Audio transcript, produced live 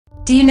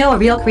Do you know a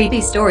real creepy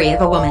story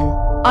of a woman?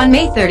 On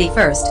May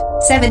 31st,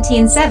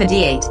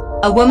 1778,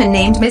 a woman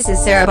named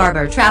Mrs. Sarah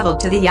Barber traveled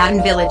to the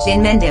Yatton village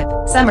in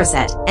Mendip,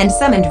 Somerset, and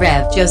summoned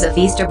Rev. Joseph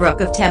Easterbrook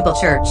of Temple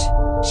Church.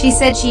 She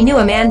said she knew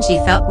a man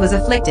she felt was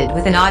afflicted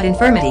with an odd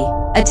infirmity,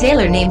 a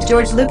tailor named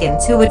George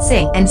Lukens who would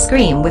sing and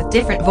scream with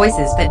different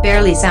voices that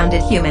barely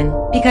sounded human.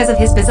 Because of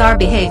his bizarre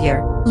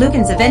behavior,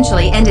 Lukens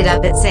eventually ended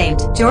up at St.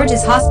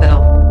 George's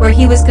Hospital, where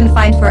he was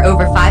confined for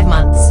over 5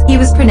 months. He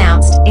was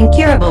pronounced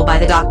incurable by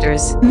the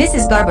doctors.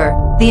 Mrs. Barber,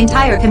 the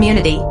entire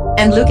community,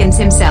 and Lukens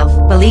himself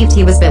believed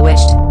he was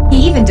bewitched.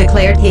 He even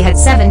declared he had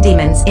 7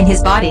 demons in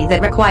his body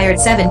that required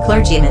 7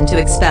 clergymen to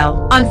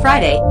expel. On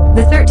Friday,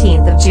 the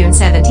 13th of June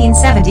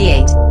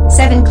 1778,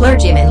 7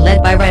 clergymen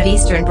led by Rev.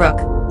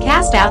 Easterbrook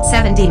cast out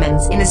 7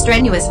 demons in a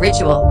strenuous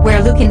ritual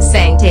where Lukens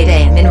sang Te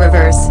Deum in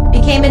reverse,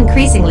 became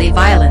increasingly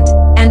violent,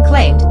 and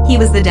claimed he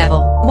was the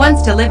devil.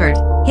 Once delivered,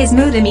 his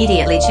mood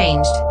immediately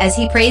changed as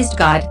he praised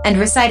God and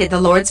recited the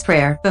Lord's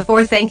Prayer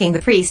before thanking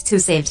the priests who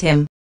saved him.